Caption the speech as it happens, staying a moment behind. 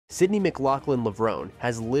Sydney McLaughlin-Levrone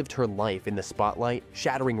has lived her life in the spotlight,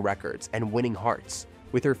 shattering records and winning hearts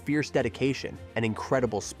with her fierce dedication and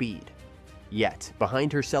incredible speed. Yet,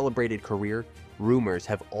 behind her celebrated career, rumors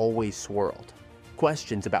have always swirled.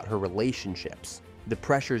 Questions about her relationships, the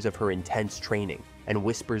pressures of her intense training, and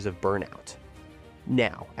whispers of burnout.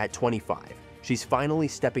 Now, at 25, she's finally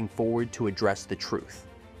stepping forward to address the truth,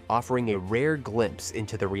 offering a rare glimpse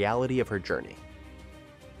into the reality of her journey.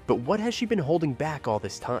 But what has she been holding back all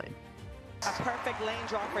this time? A perfect lane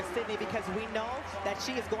draw for Sydney because we know that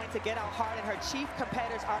she is going to get out hard and her chief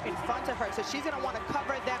competitors are in front of her, so she's going to want to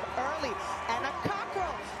cover them early. And a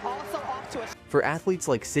cockerel also off to a... For athletes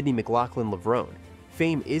like Sydney McLaughlin-Levrone,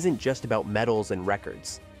 fame isn't just about medals and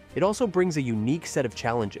records. It also brings a unique set of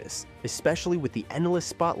challenges, especially with the endless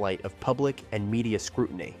spotlight of public and media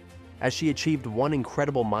scrutiny. As she achieved one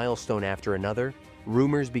incredible milestone after another,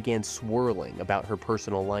 rumors began swirling about her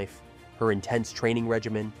personal life, her intense training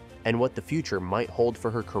regimen, and what the future might hold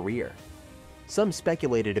for her career. Some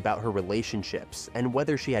speculated about her relationships and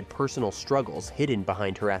whether she had personal struggles hidden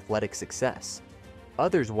behind her athletic success.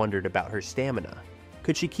 Others wondered about her stamina.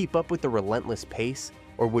 Could she keep up with the relentless pace,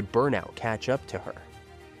 or would burnout catch up to her?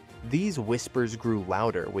 These whispers grew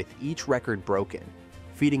louder with each record broken,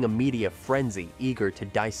 feeding a media frenzy eager to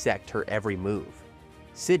dissect her every move.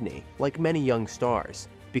 Sydney, like many young stars,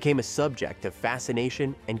 became a subject of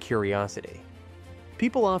fascination and curiosity.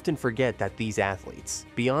 People often forget that these athletes,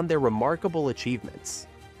 beyond their remarkable achievements,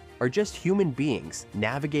 are just human beings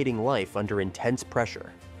navigating life under intense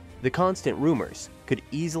pressure. The constant rumors could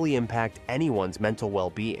easily impact anyone's mental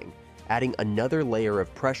well-being, adding another layer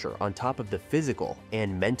of pressure on top of the physical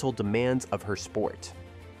and mental demands of her sport.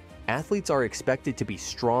 Athletes are expected to be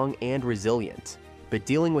strong and resilient, but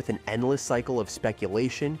dealing with an endless cycle of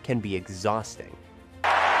speculation can be exhausting.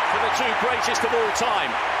 For the two greatest of all time,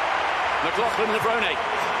 McLaughlin-Levrone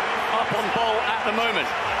up on ball at the moment.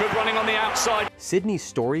 Good running on the outside. Sydney's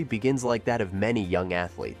story begins like that of many young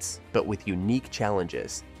athletes, but with unique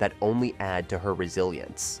challenges that only add to her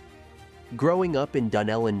resilience. Growing up in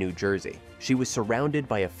Dunellen, New Jersey, she was surrounded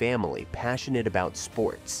by a family passionate about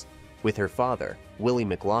sports, with her father, Willie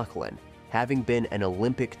McLaughlin, having been an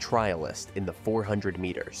Olympic trialist in the 400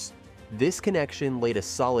 meters. This connection laid a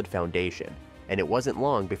solid foundation, and it wasn't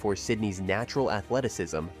long before Sydney's natural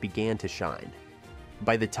athleticism began to shine.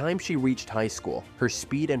 By the time she reached high school, her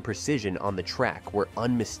speed and precision on the track were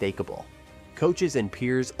unmistakable. Coaches and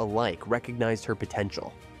peers alike recognized her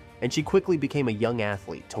potential, and she quickly became a young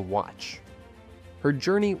athlete to watch. Her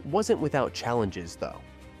journey wasn't without challenges, though.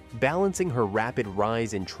 Balancing her rapid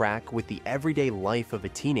rise in track with the everyday life of a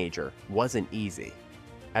teenager wasn't easy.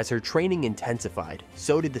 As her training intensified,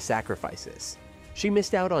 so did the sacrifices. She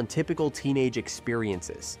missed out on typical teenage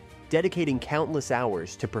experiences, dedicating countless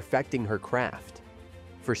hours to perfecting her craft.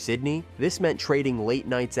 For Sydney, this meant trading late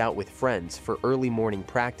nights out with friends for early morning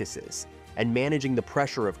practices and managing the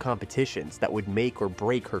pressure of competitions that would make or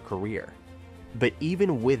break her career. But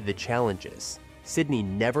even with the challenges, Sydney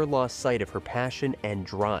never lost sight of her passion and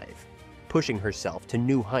drive, pushing herself to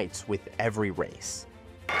new heights with every race.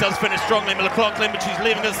 Does finish strongly, McLaughlin, but she's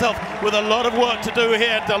leaving herself with a lot of work to do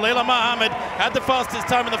here. Dalila Muhammad had the fastest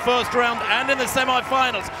time in the first round and in the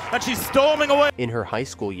semi-finals, and she's storming away. In her high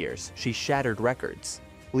school years, she shattered records,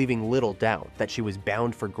 leaving little doubt that she was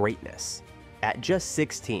bound for greatness. At just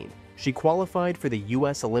 16, she qualified for the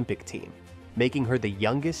U.S. Olympic team, making her the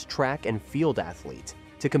youngest track and field athlete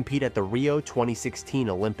to compete at the Rio 2016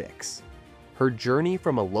 Olympics. Her journey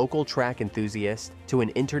from a local track enthusiast to an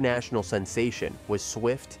international sensation was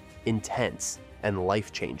swift, intense, and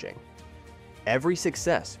life-changing. Every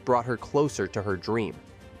success brought her closer to her dream,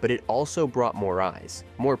 but it also brought more eyes,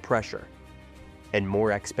 more pressure, and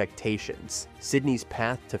more expectations. Sydney's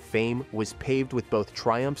path to fame was paved with both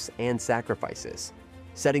triumphs and sacrifices,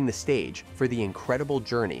 setting the stage for the incredible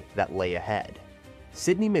journey that lay ahead.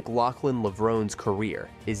 Sydney McLaughlin-Levrone's career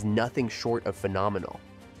is nothing short of phenomenal.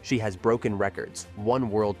 She has broken records, won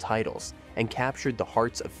world titles, and captured the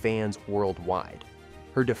hearts of fans worldwide.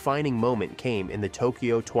 Her defining moment came in the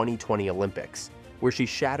Tokyo 2020 Olympics, where she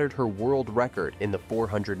shattered her world record in the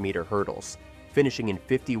 400-meter hurdles, finishing in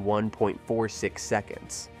 51.46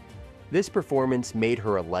 seconds. This performance made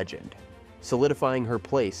her a legend, solidifying her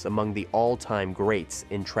place among the all-time greats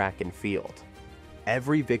in track and field.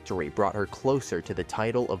 Every victory brought her closer to the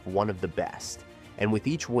title of one of the best, and with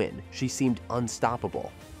each win, she seemed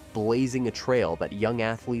unstoppable, blazing a trail that young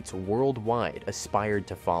athletes worldwide aspired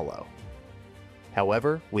to follow.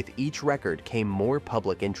 However, with each record came more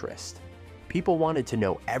public interest. People wanted to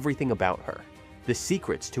know everything about her, the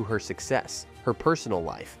secrets to her success, her personal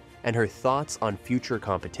life, and her thoughts on future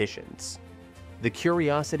competitions. The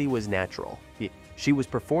curiosity was natural. She was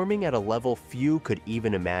performing at a level few could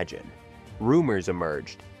even imagine. Rumors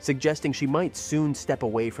emerged, suggesting she might soon step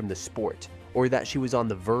away from the sport or that she was on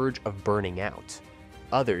the verge of burning out.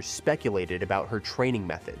 Others speculated about her training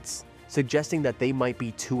methods, suggesting that they might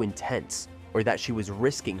be too intense or that she was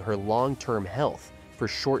risking her long-term health for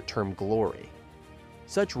short-term glory.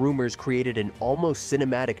 Such rumors created an almost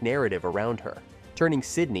cinematic narrative around her, turning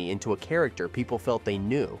Sydney into a character people felt they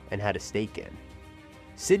knew and had a stake in.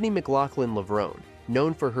 Sydney McLaughlin-Levrone,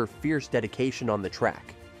 known for her fierce dedication on the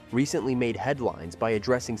track, recently made headlines by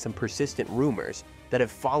addressing some persistent rumors that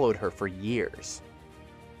have followed her for years.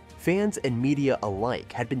 Fans and media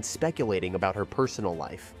alike had been speculating about her personal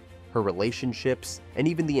life, her relationships, and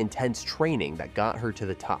even the intense training that got her to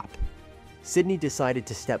the top. Sydney decided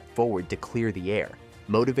to step forward to clear the air,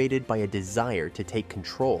 motivated by a desire to take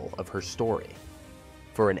control of her story.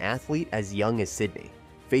 For an athlete as young as Sydney,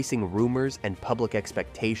 facing rumors and public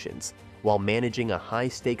expectations while managing a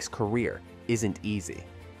high-stakes career isn't easy.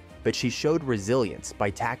 But she showed resilience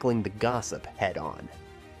by tackling the gossip head-on.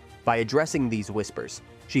 By addressing these whispers,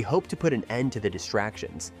 she hoped to put an end to the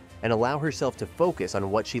distractions and allow herself to focus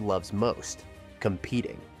on what she loves most,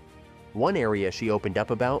 competing. One area she opened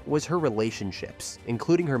up about was her relationships,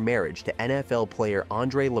 including her marriage to NFL player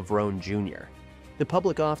Levrone Jr. The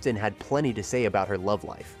public often had plenty to say about her love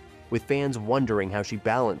life, with fans wondering how she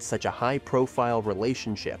balanced such a high-profile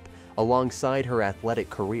relationship alongside her athletic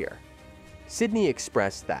career. Sydney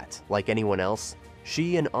expressed that, like anyone else,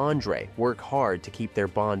 she and Andre work hard to keep their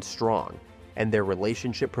bond strong, and their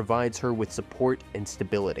relationship provides her with support and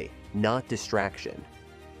stability, not distraction.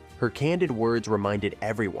 Her candid words reminded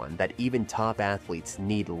everyone that even top athletes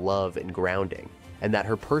need love and grounding, and that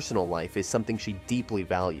her personal life is something she deeply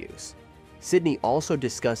values. Sydney also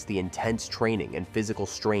discussed the intense training and physical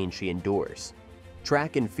strain she endures.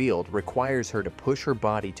 Track and field requires her to push her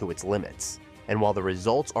body to its limits, and while the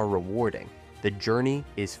results are rewarding, the journey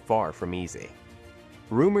is far from easy.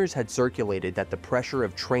 Rumors had circulated that the pressure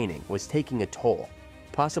of training was taking a toll,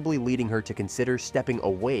 possibly leading her to consider stepping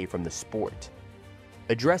away from the sport.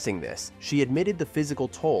 Addressing this, she admitted the physical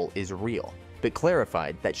toll is real, but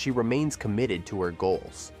clarified that she remains committed to her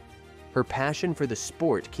goals. Her passion for the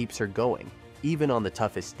sport keeps her going, even on the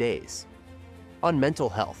toughest days. On mental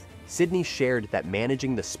health, Sydney shared that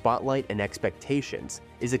managing the spotlight and expectations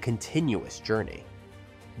is a continuous journey.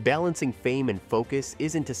 Balancing fame and focus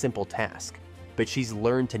isn't a simple task, but she's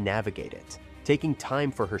learned to navigate it, taking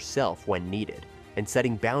time for herself when needed, and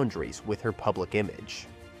setting boundaries with her public image.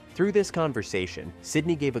 Through this conversation,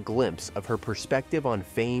 Sydney gave a glimpse of her perspective on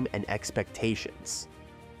fame and expectations.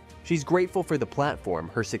 She's grateful for the platform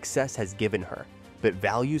her success has given her, but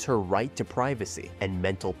values her right to privacy and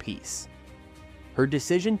mental peace. Her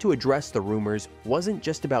decision to address the rumors wasn't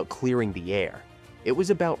just about clearing the air. It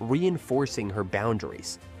was about reinforcing her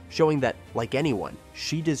boundaries, showing that, like anyone,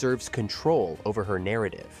 she deserves control over her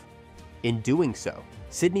narrative. In doing so,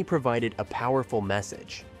 Sydney provided a powerful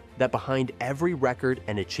message that behind every record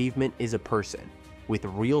and achievement is a person with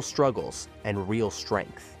real struggles and real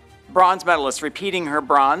strength. Bronze medalist repeating her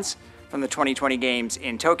bronze from the 2020 Games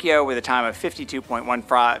in Tokyo with a time of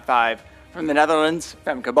 52.15 from the Netherlands,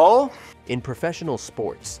 Femke Bol. In professional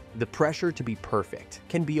sports, the pressure to be perfect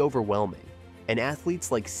can be overwhelming, and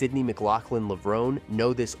athletes like Sydney McLaughlin-Levrone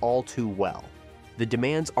know this all too well. The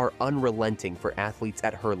demands are unrelenting for athletes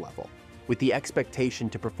at her level, with the expectation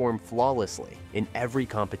to perform flawlessly in every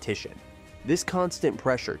competition. This constant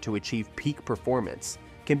pressure to achieve peak performance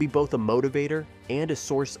can be both a motivator and a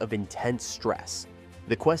source of intense stress.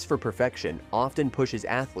 The quest for perfection often pushes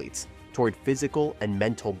athletes toward physical and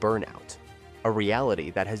mental burnout, a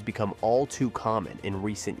reality that has become all too common in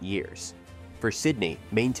recent years. For Sydney,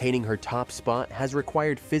 maintaining her top spot has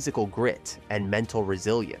required physical grit and mental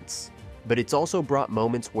resilience, but it's also brought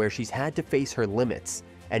moments where she's had to face her limits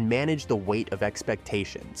and manage the weight of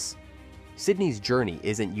expectations. Sydney's journey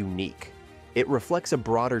isn't unique. It reflects a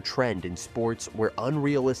broader trend in sports where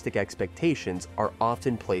unrealistic expectations are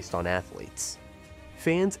often placed on athletes.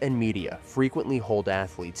 Fans and media frequently hold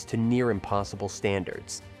athletes to near impossible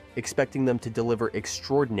standards, expecting them to deliver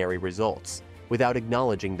extraordinary results without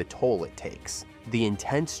acknowledging the toll it takes. The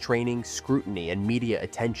intense training, scrutiny, and media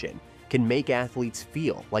attention can make athletes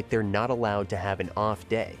feel like they're not allowed to have an off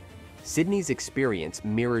day. Sydney's experience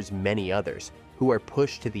mirrors many others who are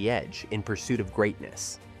pushed to the edge in pursuit of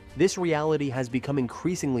greatness. This reality has become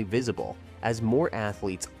increasingly visible as more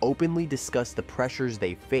athletes openly discuss the pressures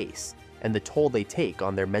they face and the toll they take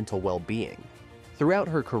on their mental well-being. Throughout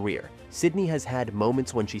her career, Sydney has had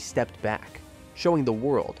moments when she stepped back, showing the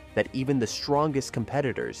world that even the strongest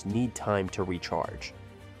competitors need time to recharge.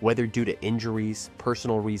 whether due to injuries,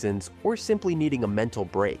 personal reasons, or simply needing a mental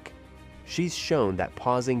break. She's shown that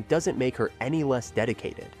pausing doesn't make her any less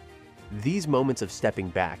dedicated. These moments of stepping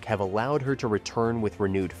back have allowed her to return with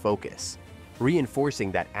renewed focus,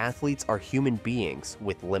 reinforcing that athletes are human beings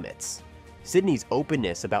with limits. Sydney's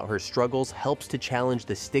openness about her struggles helps to challenge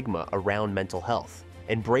the stigma around mental health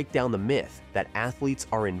and break down the myth that athletes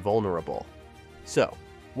are invulnerable. So,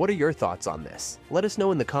 what are your thoughts on this? Let us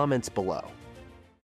know in the comments below.